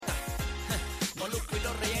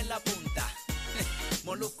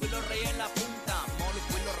Molusco y los Reyes en la punta.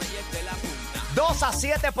 Molusco y los Reyes de la punta. 2 a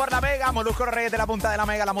 7 por la Mega, Molusco Reyes de la punta de la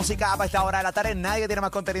Mega, la música a esta hora de la tarde. Nadie tiene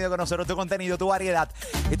más contenido que nosotros, tu contenido, tu variedad.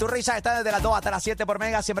 Y tu risa está desde las 2 hasta las 7 por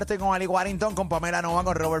Mega. Siempre estoy con Ali Warrington, con Pamela Nova,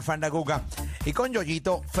 con Robert Fandacuca y con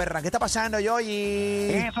Yoyito Ferran. ¿Qué está pasando,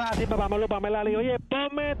 Yoyi? Eso es así, papá Molo, Pamela Lee. Oye,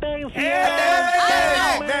 ponme atención.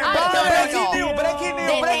 Breaking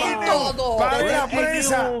news. Para la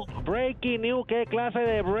prensa. Breaking news, ¿qué clase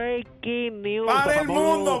de breaking news? Para el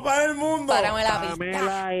mundo, para el mundo. Párame la pista.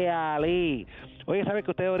 Pamela y Ali. Oye, ¿sabes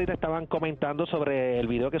que ustedes ahorita estaban comentando sobre el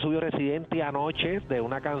video que subió Residente anoche de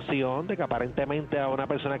una canción, de que aparentemente a una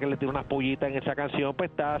persona que le tira unas pullitas en esa canción, pues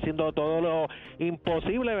está haciendo todo lo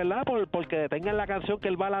imposible, ¿verdad? Porque detengan la canción que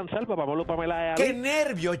él va a lanzar, papá Molo, Pamela y Ali. ¡Qué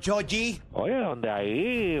nervio, Yoyi! Oye, donde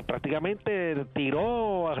ahí prácticamente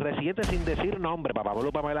tiró a Residente sin decir nombre, papá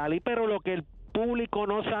Molo, Pamela Ali, pero lo que el público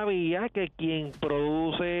no sabía que quien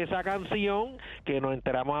produce esa canción, que nos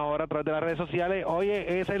enteramos ahora a través de las redes sociales,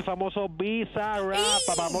 oye, es el famoso Bizarap,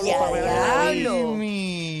 papá Molo, Pamela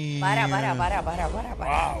Ali. Para.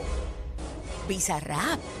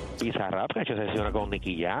 Bizarap. Bizarap, que ha hecho sesiones con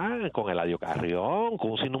Nicky Jam, con Eladio Carrión,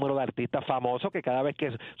 con un sinnúmero de artistas famosos que cada vez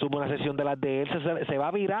que sube una sesión de las de él se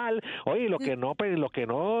va viral. Oye, lo que no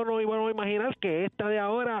íbamos a imaginar que esta de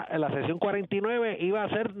ahora, la sesión 49, iba a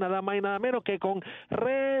ser nada más y nada menos que con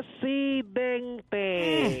Residente.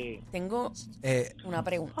 Tengo una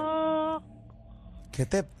pregunta. ¿Qué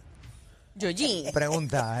te Yoyi,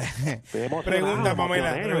 pregunta? Pregunta,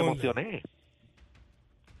 Pamela, Me emocioné.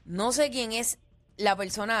 no sé quién es la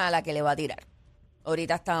persona a la que le va a tirar.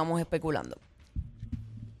 Ahorita estábamos especulando.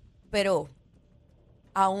 Pero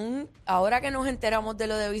aún ahora que nos enteramos de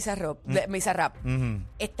lo de Bizarrap,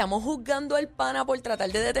 estamos juzgando al pana por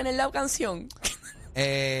tratar de detener la canción.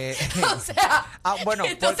 O sea, bueno,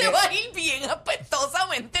 esto porque, se va a ir bien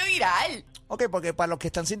apestosamente viral. ok, porque para los que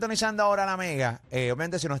están sintonizando ahora la Mega,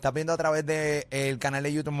 obviamente si nos estás viendo a través del canal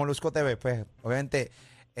de YouTube Molusco TV, pues obviamente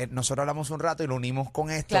nosotros hablamos un rato y lo unimos con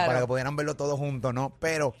esto para que pudieran verlo todos juntos, ¿no?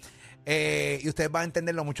 Pero, y ustedes van a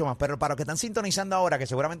entenderlo mucho más. Pero para los que están sintonizando ahora, que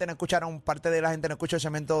seguramente no escucharon, parte de la gente no escuchó el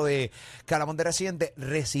segmento de que hablamos de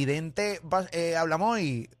Residente, hablamos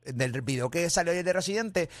hoy del video que salió ayer de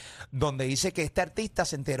Residente, donde dice que este artista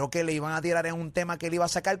se enteró que le iban a tirar en un tema que él iba a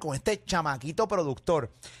sacar con este chamaquito productor.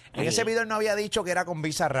 En ese video él no había dicho que era con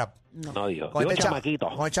Bizarrap. No digo, Con este chamaquito.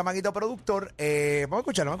 Con el chamaquito productor. Vamos a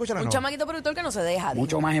escucharlo. Un chamaquito productor que no se deja.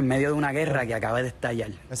 Mucho más en medio de una guerra que acaba de estallar.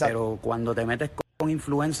 Exacto. Pero cuando te metes con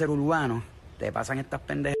influencer urbano, te pasan estas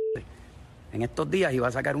pendejas. En estos días iba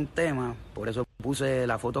a sacar un tema, por eso puse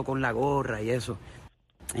la foto con la gorra y eso.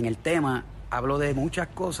 En el tema hablo de muchas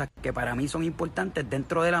cosas que para mí son importantes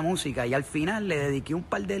dentro de la música y al final le dediqué un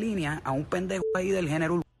par de líneas a un pendejo ahí del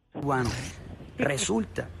género urbano.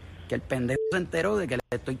 Resulta que el pendejo se enteró de que le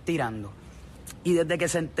estoy tirando. Y desde que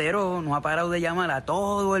se enteró, no ha parado de llamar a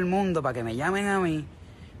todo el mundo para que me llamen a mí,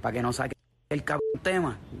 para que no saque el cabrón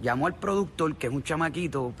tema. Llamó al productor, que es un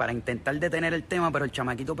chamaquito, para intentar detener el tema, pero el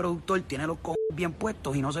chamaquito productor tiene los cojones bien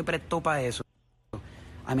puestos y no se prestó para eso.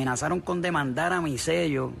 Amenazaron con demandar a mi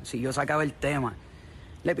sello si yo sacaba el tema.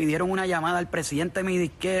 Le pidieron una llamada al presidente de mi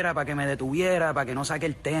disquera para que me detuviera, para que no saque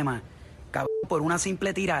el tema. Cabrón, por una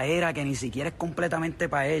simple tiraera que ni siquiera es completamente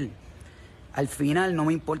para él. Al final no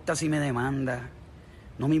me importa si me demanda,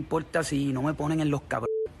 no me importa si no me ponen en los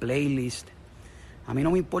cabrones playlists. A mí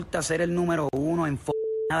no me importa ser el número uno en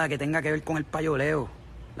nada que tenga que ver con el payoleo.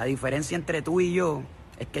 La diferencia entre tú y yo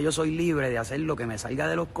es que yo soy libre de hacer lo que me salga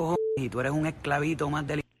de los cojones y tú eres un esclavito más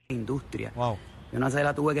de la industria. Wow. Yo no se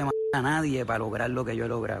la tuve que matar a nadie para lograr lo que yo he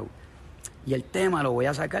logrado. Y el tema lo voy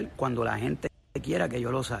a sacar cuando la gente quiera que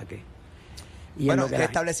yo lo saque. Y bueno,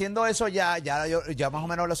 estableciendo eso ya más o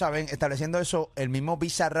menos lo saben, estableciendo eso, el mismo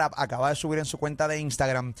Bizarrap acaba de subir en su cuenta de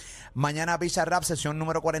Instagram, mañana Bizarrap, sesión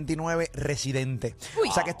número 49, Residente. Uy.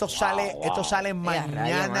 O sea que esto sale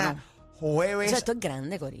mañana, jueves. O sea, esto es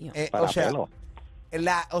grande, corillo.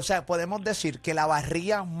 O sea, podemos decir que la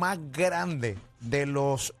barría más grande del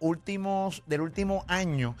último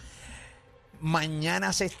año,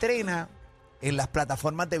 mañana se estrena en las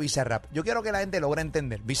plataformas de Bizarrap. Yo quiero que la gente logre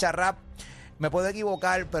entender. Bizarrap, me puedo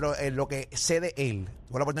equivocar, pero en lo que sé de él,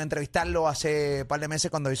 tuve la oportunidad de entrevistarlo hace un par de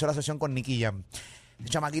meses cuando hizo la sesión con Nicky Jam. El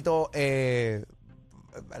chamaquito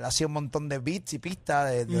hacía un montón de beats y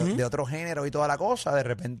pistas de otro género y toda la cosa. De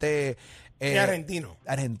repente...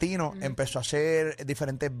 argentino. Empezó a hacer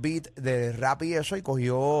diferentes beats de rap y eso y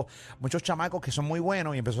cogió muchos chamacos que son muy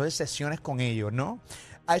buenos y empezó a hacer sesiones con ellos, ¿no?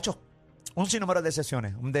 Ha hecho un sinnúmero de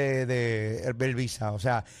sesiones de Visa. O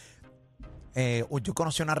sea, Yo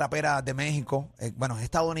conocí una rapera de México, bueno, es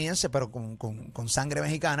estadounidense, pero con sangre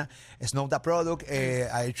mexicana. Snow the Product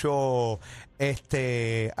ha hecho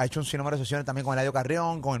un sinnúmero de sesiones también con Eladio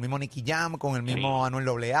Carrión, con el mismo Nicky Jam, con el mismo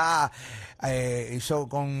Anuel AA. Hizo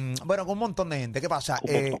con un montón de gente. ¿Qué pasa?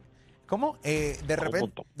 ¿Cómo? De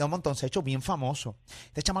repente, de un montón. Se ha hecho bien famoso.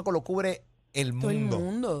 Este chamaco lo cubre el Todo el mundo.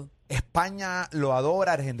 mundo. España lo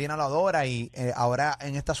adora, Argentina lo adora y ahora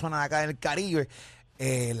en esta zona de acá del Caribe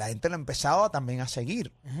la gente lo ha empezado también a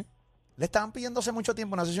seguir. Le estaban pidiendo hace mucho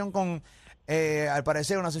tiempo una sesión con, al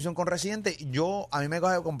parecer, una sesión con Residente. A mí me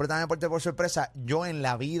cogió completamente por sorpresa. Yo en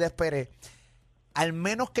la vida esperé, al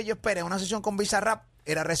menos que yo esperé una sesión con Bizarap,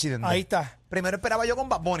 era Residente. Ahí está. Primero esperaba yo con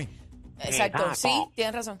Bad Bunny. Exacto, sí,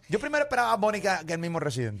 tienes razón. Yo primero esperaba a Bad Bunny que el mismo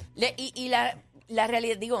Residente. Y la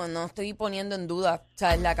realidad, digo, no estoy poniendo en duda,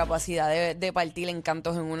 ¿sabes? La capacidad de partir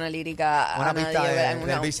encantos en una lírica Una a nadie, pista ¿verdad? En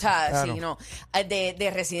una, del o sea, claro. sí, no,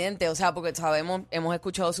 de Residente, o sea, porque sabemos, hemos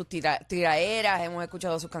escuchado sus tiraderas, hemos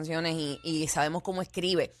escuchado sus canciones y sabemos cómo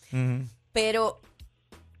escribe. Pero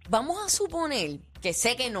vamos a suponer, que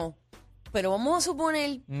sé que no, pero vamos a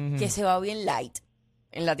suponer que se va bien light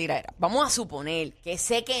en la tiradera. Vamos a suponer que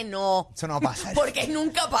sé que no. Eso no va a pasar. Porque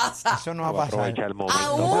nunca pasa. Eso no va a pasar. Aprovecha el momento.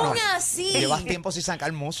 Aún así. Llevas tiempo sin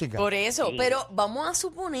sacar música. Por eso, pero vamos a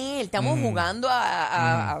suponer, estamos jugando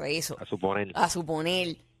a eso. A suponer. A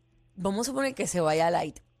suponer. Vamos a suponer que se vaya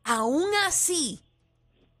light. Aún así,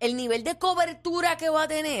 el nivel de cobertura que va a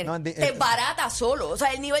tener es barata solo. O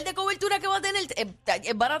sea, el nivel de cobertura que va a tener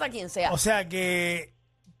es barata quien sea. O sea que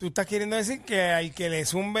tú estás queriendo decir que al que le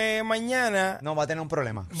zumbe mañana No, va a tener un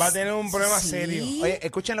problema. va a tener un problema Sí. serio. Oye,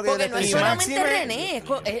 escuchen lo que Porque yo no les es estoy solamente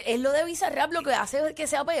diciendo. René, es lo de Bizarrap lo que hace que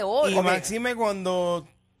sea peor. Y Ok. máxime cuando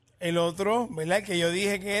el otro, ¿verdad? El que yo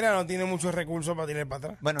dije que era, no tiene muchos recursos para tirar para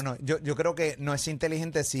atrás. Bueno, no, yo creo que no es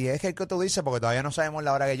inteligente si es el que tú dices, porque todavía no sabemos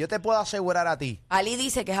la hora que yo te puedo asegurar a ti. Ali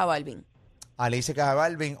dice que es a Balvin. Ali dice que es a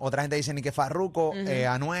Balvin, otra gente dice ni que Farruko,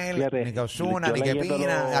 Anuel, Fíjate, ni que Ozuna, yo ni que leyendo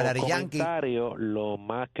Pina, los a Daddy Yankee. comentarios, lo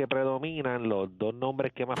más que predominan, los dos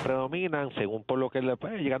nombres que más predominan, según por lo que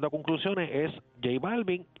llegando a conclusiones, es J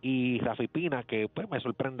Balvin y Rafi Pina, que pues me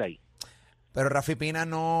sorprende ahí. Pero Rafi Pina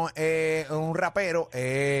no es un rapero,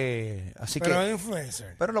 así Pero que... es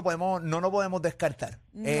influencer. Pero no lo podemos descartar.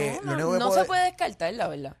 No, Lo único que no se puede descartar, la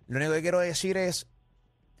verdad. Lo único que quiero decir es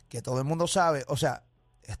que todo el mundo sabe, o sea,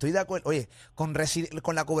 estoy de acuerdo, oye, con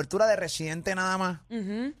la cobertura de Residente nada más,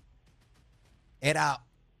 era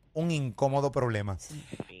un incómodo problema.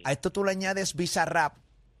 A esto tú le añades Bizarrap,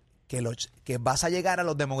 que vas a llegar a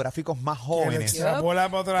los demográficos más jóvenes. Se la bola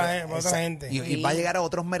para otra gente. Y va a llegar a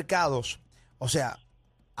otros mercados. O sea,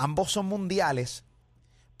 ambos son mundiales,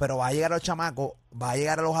 pero va a llegar a los chamacos, va a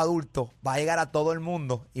llegar a los adultos, va a llegar a todo el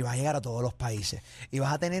mundo y va a llegar a todos los países. Y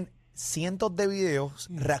vas a tener cientos de videos,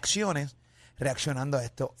 reaccionando a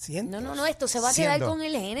esto. No, esto se va a quedar con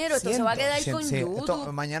el género, esto se va a quedar con YouTube.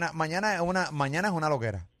 Esto, mañana es una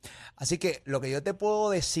loquera. Así que lo que yo te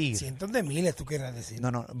puedo decir... Cientos de miles, tú quieras decir.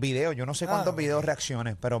 No, videos. Yo no sé cuántos videos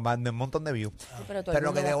reacciones, pero van de un montón de views. Sí, pero Pero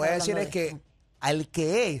lo que te voy a decir es que que al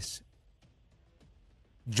que es,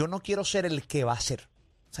 yo no quiero ser el que va a ser.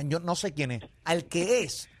 O sea, yo no sé quién es. Al que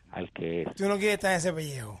es. Al que Tú no quieres estar en ese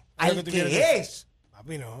pellejo. Al lo tú que quieres decir. es.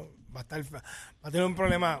 Papi, no. Va a tener un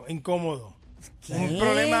problema incómodo. Un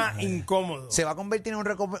problema incómodo. Se va a convertir en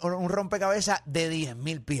un rompecabezas de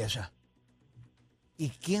 10,000 piezas. ¿Y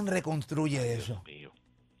quién reconstruye eso? mío.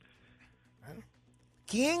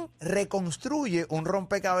 ¿Quién reconstruye un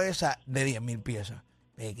rompecabezas de 10,000 piezas?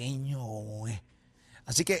 Pequeño como es.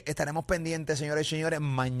 Así que estaremos pendientes, señores y señores,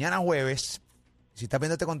 mañana jueves. Si estás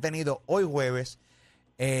viendo este contenido hoy jueves,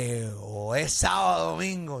 o es sábado,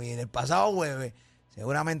 domingo, y el pasado jueves,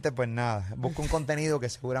 seguramente, pues nada, busca un contenido que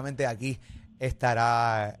seguramente aquí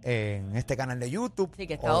estará en este canal de YouTube. Sí,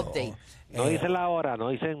 que está update. No dicen la hora,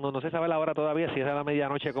 no se sabe la hora todavía, si es a la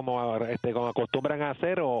medianoche como acostumbran a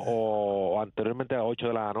hacer o anteriormente a las 8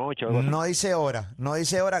 de la noche. O algo así. No dice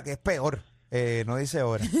hora, que es peor. No dice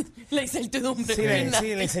hora. La incertidumbre.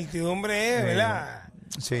 Sí, la incertidumbre es, ¿verdad?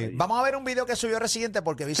 Sí. Vamos a ver un video que subió Residente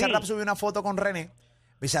porque Bizarrap subió una foto con René.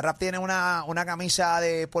 Bizarrap tiene una camisa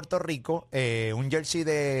de Puerto Rico, un jersey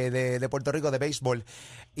de Puerto Rico de béisbol.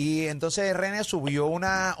 Y entonces René subió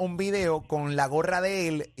un video con la gorra de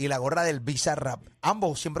él y la gorra del Bizarrap.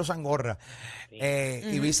 Ambos siempre usan gorra.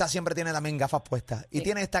 Y Visa siempre tiene también gafas puestas. Y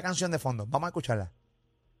tiene esta canción de fondo. Vamos a escucharla.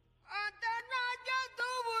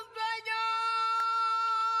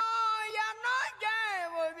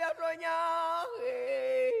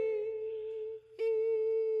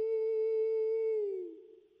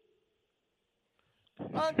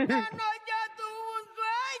 Anoche tuve un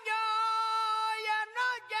sueño y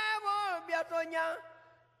anoche volví a sueña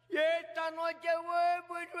y esta noche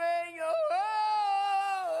vuelvo y sueño.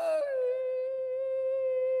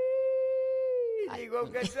 Ay, digo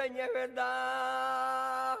que sueña es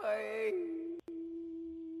verdad. Ay.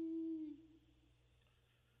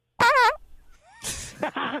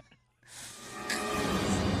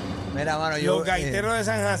 Mira, mano, yo... Los gaiteros de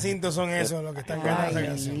San Jacinto son esos los que están cantando esa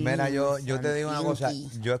canción. Mira, yo te digo una cosa.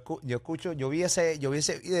 Yo vi ese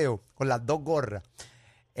video con las dos gorras.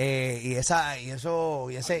 Y esa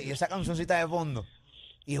cancioncita de fondo.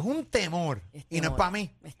 Y es un temor. Y no es para mí.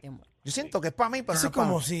 Es temor. Yo siento que es para mí, pero Eso no es es para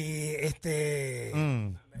como mí. si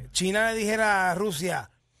China le dijera a Rusia,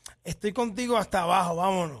 estoy contigo hasta abajo,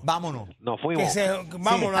 vámonos. Vámonos. Nos fuimos.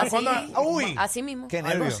 Vámonos. Así, ¿Cuándo? Uy. así mismo. Qué Algo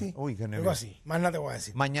nervio. así. Uy, qué Algo nervio. así. Más nada te voy a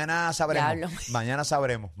decir. Mañana sabremos. Diablo. Mañana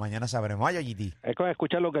sabremos. Ay, Yoyiti. Es que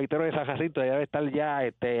escuchar los gaiteros de San Jacinto, ya debe estar ya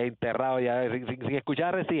enterrado, ya sin escuchar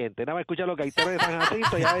a Residente. Nada más escuchar los gaiteros de San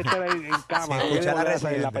Jacinto, ya debe estar en cama. Sin escuchar a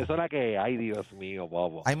Residente. La persona que, ay Dios mío,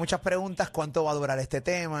 bobo. Hay muchas preguntas. ¿Cuánto va a durar este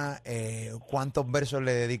tema? ¿Cuántos versos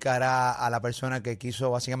le dedicará a la persona que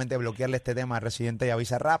quiso básicamente bloquearle este tema a Residente y a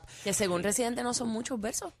Bizarap? Que según Residente no son muchos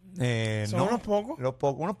versos. Son unos pocos.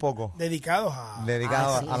 Unos pocos. Dedicados a...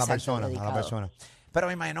 Dedicado sí, a la exacto, persona, dedicado. Pero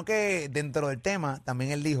me imagino que dentro del tema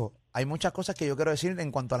también él dijo, hay muchas cosas que yo quiero decir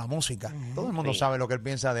en cuanto a la música. Todo el mundo sabe lo que él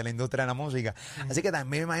piensa de la industria de la música. Así que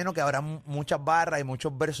también me imagino que habrá muchas barras y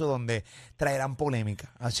muchos versos donde traerán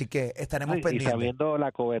polémica. Así que estaremos Y pendientes. sabiendo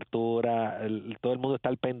la cobertura, todo el mundo está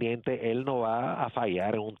al pendiente, él no va a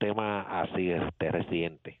fallar en un tema así,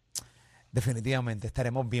 Residente. Definitivamente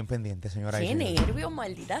estaremos bien pendientes, señora. Qué nervios,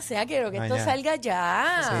 maldita sea, quiero que esto Mañana. salga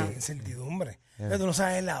ya. Sí, incertidumbre. Pero tú no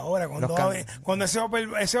sabes la hora. Cuando Los cuando ese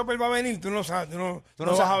Opel va a venir, tú no sabes. Tú no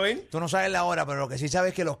vas sabes, a ver. Tú no sabes la hora, pero lo que sí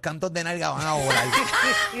sabes es que los cantos de nalga van a volar.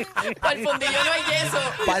 Para el fondillo no hay yeso.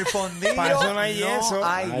 Para el fondillo Para eso no hay yeso.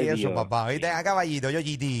 Ay, Ay, yeso, Dios. papá. ¿Viste? A caballito, yo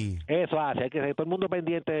GT. Eso hace, hay que ser todo el mundo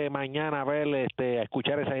pendiente mañana a ver, a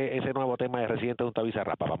escuchar ese nuevo tema de Residente junto a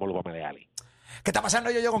Bizarap. Vámonos para Medellín. ¿Qué está pasando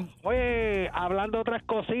yo con...? Oye, hablando de otras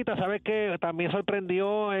cositas, ¿sabes qué? También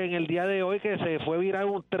sorprendió en el día de hoy que se fue viral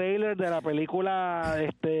un trailer de la película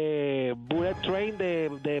Bullet Train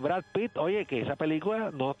de Brad Pitt. Oye, que esa película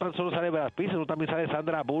no tan solo sale Brad Pitt, sino también sale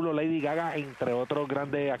Sandra Bullock, Lady Gaga, entre otros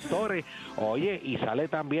grandes actores. Oye, y sale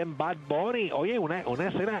también Bad Bunny. Oye, una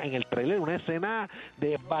escena en el trailer, una escena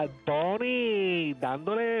de Bad Bunny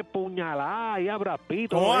dándole puñalada ahí a Brad Pitt.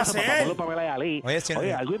 ¿Cómo Todo va a eso, ser? para Pablo Pamela y Ali. Oye, si no-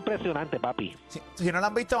 Algo impresionante, papi. Si no lo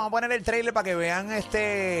han visto, vamos a poner el trailer para que vean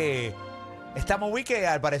esta movie que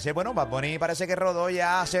al parecer, bueno, Bad Bunny parece que rodó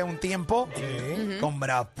ya hace un tiempo con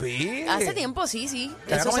Brad Pitt. Hace tiempo, sí. Se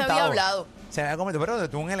había Eso se había comentado. hablado. Se había comentado, pero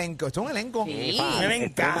esto es un elenco. Esto es un elenco. Sí. Miren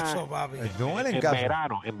Estrena- caso, papi. Esto es un En elencazo.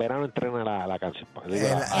 verano estrena la canción.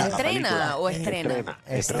 ¿Entrena o estrena?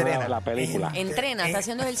 Estrena la película. Entrena, está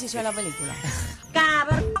haciendo ejercicio de la película.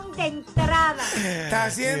 Cabrón de entrada. Está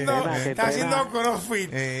haciendo CrossFit.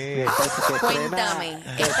 Cuéntame,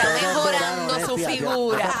 está mejorando su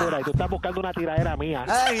figura. Y tú estás buscando una tiradera mía.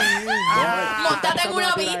 Ay, Montate en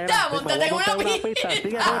una pista, montate en una pista.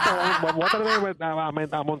 Voy a tener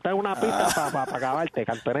a montar una pista para acabarte,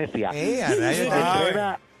 cantonesia. a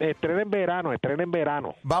rayos. Estrena en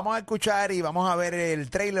verano. Vamos a escuchar y vamos a ver el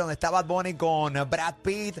trailer donde está Bad Bunny con Brad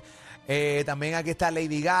Pitt. También aquí está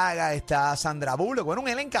Lady Gaga, está Sandra Bullock. Bueno, un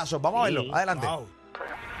elencazo. Vamos a verlo. Adelante. Wow.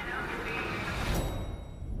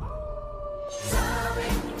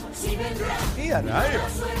 Y a rayos.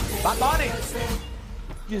 Bad Bunny.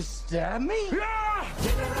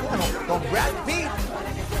 Bueno, con Brad Pitt.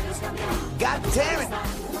 God damn it.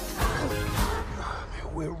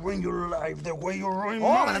 will ruin your life the way you ruin Oh,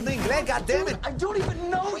 mine. hablando inglés, God damn it. I don't even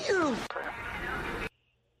know you.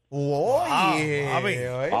 Oye, papi.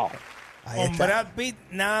 oye. Wow. Ahí Con está. Brad Pitt,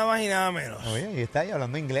 nada más y nada menos. Oye, ahí está, y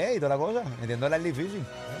hablando inglés y toda la cosa, metiéndole al difícil.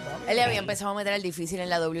 Él le había empezado a meter el difícil en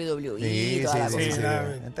la WWE y toda la cosa. sí.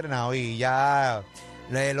 Entrenado y ya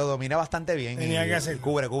lo domina bastante bien. Tenía y que hacerlo.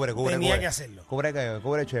 Cubre. Tenía que hacerlo. Cubre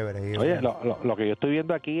chévere. Y, Oye, lo que yo estoy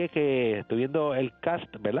viendo aquí es que estoy viendo el cast,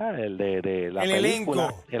 ¿verdad? El de la El película.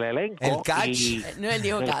 elenco. El elenco. El catch. y- No, él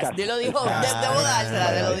dijo el cast. cast. Él lo dijo, El cast. debo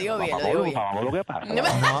dársela, te lo digo bien, lo digo bien. Vamos, lo que pasa. No,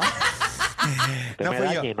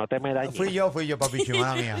 No te me dañes. fui yo, papi,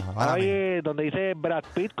 mala mía. Mala mía. Oye, donde dice Brad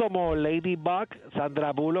Pitt como Lady Bug,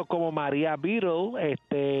 Sandra Bullock como María Beetle,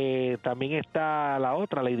 también está la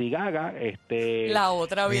otra, Lady Gaga, La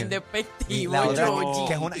otra bien Bien. despectivo, La otra, Georgie.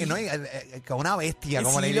 que es una bestia,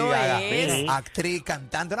 como Sí Lady lo Gaga. es. Actriz,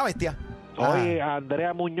 cantante, una bestia. Oye,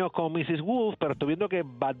 Andrea Muñoz con Mrs. Wolf, pero estoy viendo que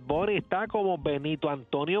Bad Bunny está como Benito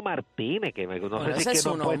Antonio Martínez, que no Bueno, sé si ese es es que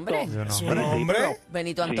su no ha nombre. puesto- Su Bueno, sí, nombre. pero-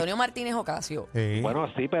 Benito Antonio Martínez Ocasio. Sí. bueno,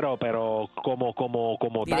 sí, pero como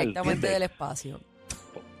tal. Directamente ¿entiendes? del espacio.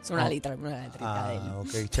 Es una letrita de él.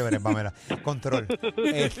 Ok, chévere, Pamela. Control.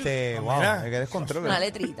 Wow, Pamela. hay que descontrol. Una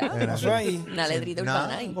letrita. Mira, Pasó ahí. Una letrita Nada,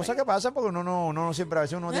 urbana ahí. cosa que pasa porque uno siempre, a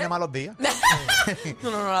veces uno tiene malos días. No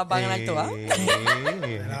las va a ganar todas.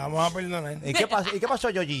 La vamos a perdonar. ¿Y qué pasó,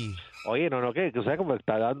 Yoyi? Oye, que o sea, como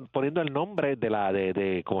está poniendo el nombre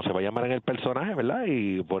de cómo se va a llamar en el personaje, ¿verdad?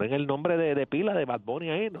 Y ponen el nombre de pila de Bad Bunny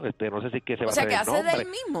ahí, ¿no? No sé si es que se va O sea, a que hacer el hace de nombre. él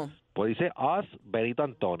mismo. Pues dice Us, Benito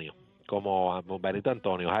Antonio, como Benito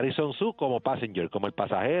Antonio. Harrison Su como passenger, como el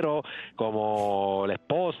pasajero, como la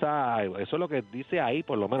esposa. Eso es lo que dice ahí,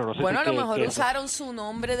 por lo menos. No sé Bueno, si a lo que- mejor que- usaron su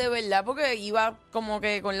nombre de verdad porque iba como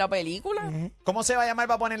que con la película. ¿Cómo se va a llamar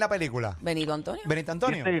para poner la película? Benito Antonio. Benito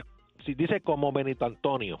Antonio. Dice como Benito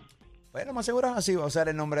Antonio. Bueno, más seguro así va a ser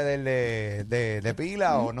el nombre del de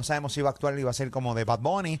pila, o no sabemos si va a actuar y va a ser como de Bad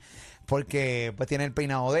Bunny, porque pues tiene el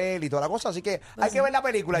peinado de él y toda la cosa, así que hay que ver la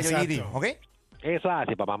película, Exacto. Yoyi, ¿ok? Eso es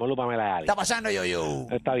así, papá Molu, Pamela Ali. Está pasando, Yoyo.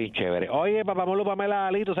 Está bien chévere. Oye, papá Molu, Pamela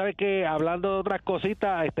Ali, tú sabes que hablando de otras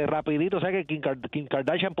cositas, rapidito, ¿sabes que Kim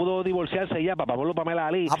Kardashian pudo divorciarse ya, papá Molu, Pamela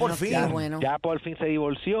Ali? Ah, por fin. Qué bueno. Ya por fin se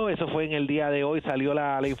divorció, eso fue en el día de hoy, salió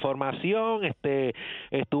la información,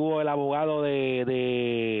 estuvo el abogado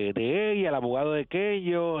de ella, el abogado de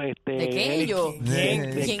Kenyo, ¿De Kenyo?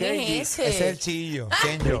 ¿Quién? ¿Quién Kenji. es ese? Ese es el chillo,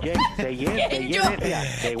 Kenyo.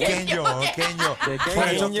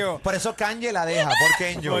 Kenyo. Por eso Kanye la deja, por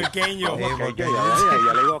Kenyo. Por Kenyo. Sí, Kenyo, porque-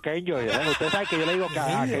 yo le digo Kenyo. Usted sabe que yo le digo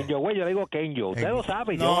Kenyo, güey, yo le digo Kenyo. Usted lo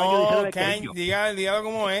sabe, yo años No, diciéndole Kenyo. dígalo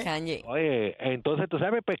cómo es. Kanye. Oye, entonces tú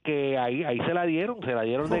sabes pues que ahí se la dieron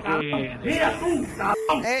de que...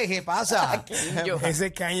 Ey, ¿qué pasa? Kenyo.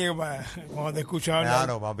 Ese caño para cuando te escucho hablar.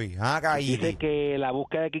 Claro, papi. Ah, caí. Dice que la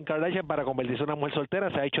búsqueda de Kim Kardashian para convertirse en una mujer soltera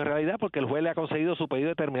se ha hecho realidad porque el juez le ha concedido su pedido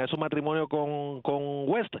de terminar su matrimonio con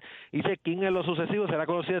West. Dice Kim en lo sucesivo será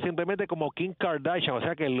conocida simplemente como Kim Kardashian, o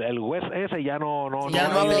sea que el West ese ya no Ya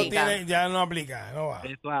no aplica. Ya no aplica, no va.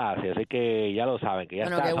 Eso hace, así que ya lo saben, que ya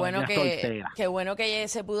Bueno, está qué bueno ya que, soltera. qué bueno que ella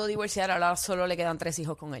se pudo divorciar. Ahora solo le quedan 3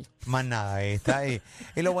 hijos con él. Más nada, está ahí.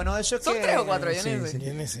 Y lo bueno de eso es Son que... 3 o 4, yo ni sé.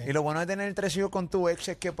 Yo ni sé. Y lo bueno de tener 3 hijos con tu ex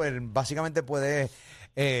es que, pues, básicamente puedes,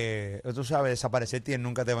 tú sabes, desaparecerte y él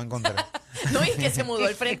nunca te va a encontrar. No, y que se mudó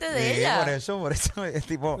al frente de Sí, ella. por eso es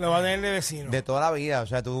tipo Lo va a tener de vecino. de toda la vida. O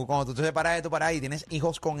sea, cuando tú te separas de tu pareja y tienes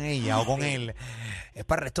hijos con ella o con él, es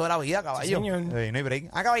para el resto de la vida, caballo. Sí, señor. No hay break.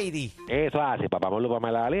 Ah, caballiti. Eso hace, papá Molu,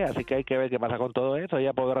 Pamela Ali, así que hay que ver qué pasa con todo eso.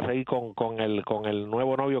 Ella podrá seguir con el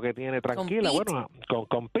nuevo novio que tiene tranquila, Pete. bueno,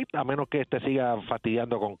 con Pete, a menos que siga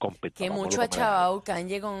fastidiando con Pete. Que papá Molu, mucho ha Pamela Ali. chavado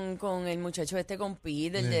Kanye con el muchacho con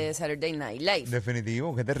Pete, el de Saturday Night Live.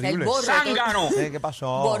 Definitivo, qué Él terrible. borró, ¿Qué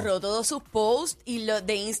pasó? borró todos sus posts y lo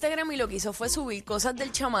de Instagram y lo que hizo fue subir cosas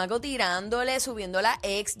del chamaco tirándole, subiendo la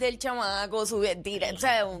ex del chamaco, o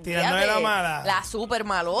sea, Tirándole la mala. La super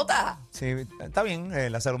malota. Sí, está bien,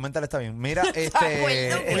 la salud mental está bien. Mira, acuerdo,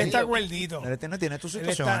 Él güey. está cuerdito. él tiene tus Él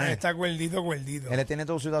situaciones. está cuerdito. Él tiene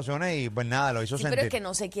tus situaciones y pues nada, lo hizo Sí, sentir. pero es que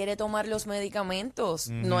no se quiere tomar los medicamentos.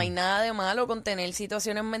 No hay nada de malo con tener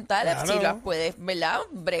situaciones mentales. Claro. Si las puedes, ¿verdad?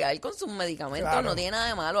 Bregar con sus medicamentos. Claro. No tiene nada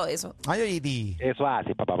de malo eso. Ay, Yoyiti. Eso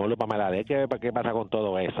hace, papá Molu, Pamela Ali, ¿qué pasa con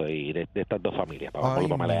todo eso y de estas dos familias, papá Ay, Molu,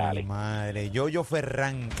 Pamela mi Ali? madre. Yoyo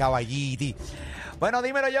Ferran, caballiti. Bueno,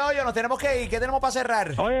 dímelo, Yoyo, nos tenemos que ir. ¿Qué tenemos para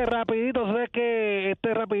cerrar? Oye, rapidito, ¿sabes que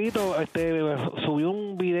subió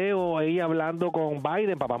un video ahí hablando con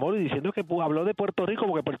Biden, papá Molu, y diciendo que habló de Puerto Rico,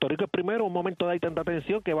 porque Puerto Rico es primero, un momento de ahí tanta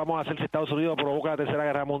tensión que vamos a hacer si Estados Unidos provoca la tercera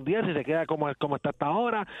guerra mundial, si se queda como está hasta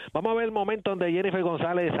ahora. Vamos a ver el momento donde Jennifer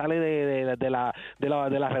González sale de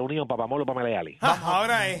la reunión, papá Molu, Pamela Ali.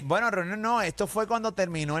 Ahora es. Bueno, reunión no, esto fue cuando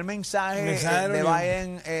terminó el mensaje, El mensaje de de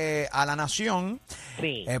reunión. Biden a la nación.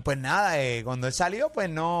 Sí. Pues nada, cuando él salió, pues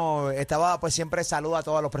no, estaba, pues siempre saluda a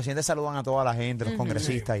todos, los presidentes saludan a toda la gente, los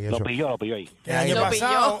congresistas y eso. Lo pilló ahí. El año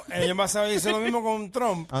Lo pasado hizo lo mismo con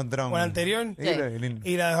Trump. Con Trump. O el anterior. Sí,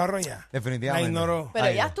 Y la dejó arrollar. Definitivamente. La ignoró. Pero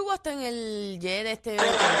Ay, ella Dios. estuvo hasta en el jet con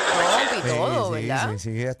Trump y todo, sí, ¿verdad? Sí,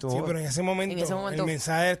 sí, estuvo. Sí, pero en ese momento, En ese momento- el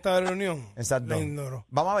mensaje de Estado de la Unión Exacto. la ignoró.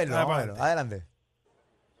 Vamos a verlo, Dale vamos a para verlo. Adelante.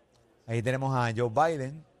 Ahí tenemos a Joe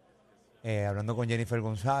Biden hablando con Jennifer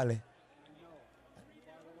González.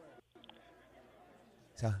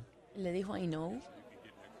 O sea, Le dijo, I know.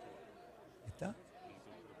 ahí está.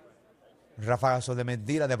 Ráfagazos de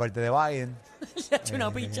mentiras de parte de Biden. Le ha hecho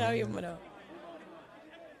una picha bien brava.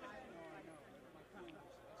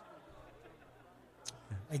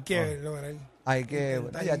 Hay que lograr. Hay que,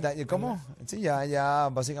 bueno, ¿cómo? Sí, ya,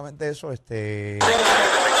 básicamente eso, Eso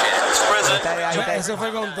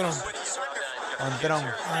fue con Trump. Con Trump.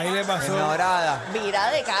 Ahí le pasó. Ignorada.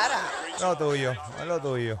 Mira de cara. Lo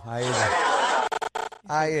tuyo. Ahí está.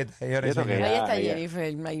 Ahí está, señores y señores. Ahí está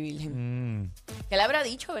Jennifer, my virgen. ¿Qué le habrá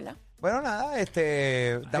dicho, verdad? Bueno, nada,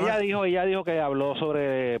 Ella dijo que habló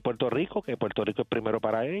sobre Puerto Rico, que Puerto Rico es primero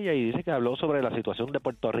para ella, y dice que habló sobre la situación de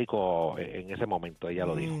Puerto Rico en ese momento, ella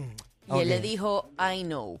lo dijo. Y él le dijo, I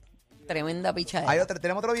know. Tremenda pichadera.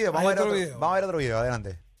 Tenemos otro video, vamos a ver otro video,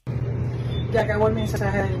 adelante. Ya acabó el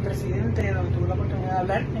mensaje del presidente, donde tuve la oportunidad de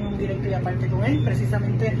hablar en un directo y aparte con él,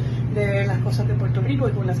 precisamente de las cosas de Puerto Rico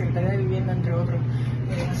y con la Secretaría de Vivienda, entre otros.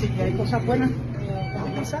 Así que hay cosas buenas con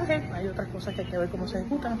el mensaje, hay otras cosas que hay que ver cómo se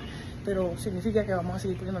ejecutan, pero significa que vamos a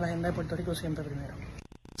seguir poniendo la agenda de Puerto Rico siempre primero.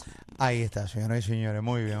 Ahí está, señoras y señores,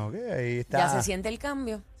 muy bien, ok, ahí está. Ya se siente el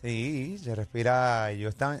cambio. Sí, se respira. Yo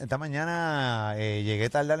esta mañana llegué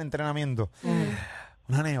tarde al entrenamiento.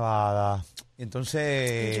 Una nevada.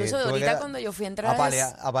 Entonces. Incluso ahorita cuando yo fui a entrar.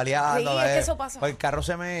 Apaleando. Sí, es que eso pasa. Pues el carro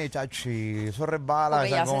se me echa, eso resbala. Porque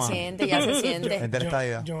ya se siente.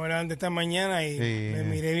 Yo me levanté esta mañana y me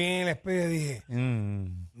miré bien en el espejo y dije,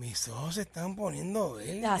 mis ojos se están poniendo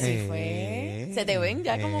verdes. Así fue. Se te ven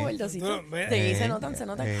ya como verdositos. Sí, se notan.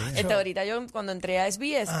 Ahorita yo cuando entré a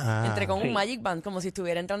SBS, entré con un Magic Band como si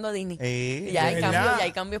estuviera entrando a Disney. Y ya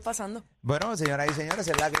hay cambios pasando. Bueno, señoras y señores,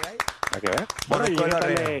 es la que hay. Bueno, yo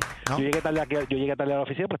llegué tarde a la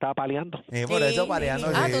oficina, pues estaba paleando. Por eso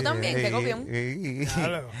paleando. Tú también, qué copión.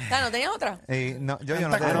 ¿No tenías otra? No, yo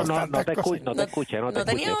no tenía. No te escuché. ¿No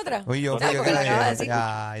tenía otra? Uy, yo porque la acabas de decir.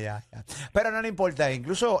 Ya. Pero no le importa.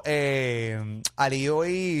 Incluso Ali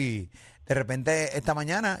hoy, de repente, esta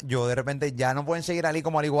mañana, ya no pueden seguir a Ali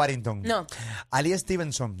como Ali Warrington. No. Ali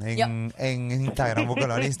Stevenson en Instagram.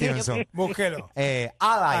 Búsquelo, Ali Stevenson. Búsquelo.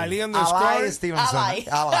 Ali Stevenson.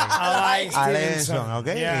 Ali Stevenson, ¿ok?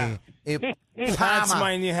 That's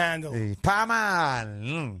my new handle. Pama.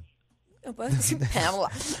 No puedo decir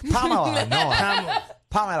Pamela.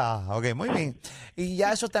 Pamela, ok, muy bien. Y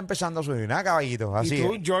ya eso está empezando a subir, ¿no, caballito? Así ¿Y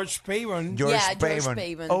tú, es. George Pavin? George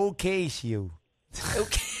Pavin.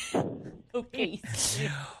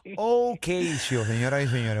 Ok, señoras y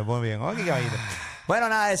señores, muy bien. Ok, caballito. Bueno,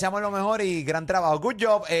 nada, deseamos lo mejor y gran trabajo. Good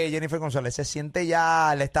job, Jennifer González. Se siente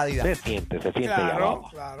ya la estadidad. Se siente Claro.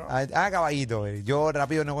 Caballito. Yo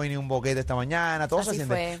rápido no voy ni un boquete esta mañana. Todo se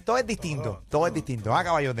siente. Todo es distinto.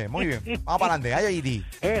 Caballote. Muy bien. Vamos para adelante. Ay,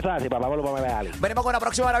 Eso así, papá, vamos a ver a Ali. Venimos con la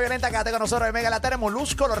próxima hora violenta. Quédate con nosotros en Mega La Tele.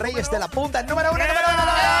 Molusco, los Reyes de la Punta. El número 1.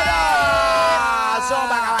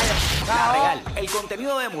 Soma, caballo. La Regal, el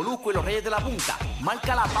contenido de Molusco y los Reyes de la Punta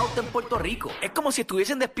marca la pauta en Puerto Rico. Es como si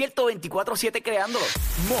estuviesen despiertos 24/7 creándolo.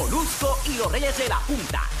 Molusco y los Reyes de la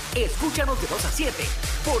Punta. Escúchanos de 2 a 7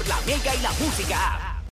 por la Mega y la Música App.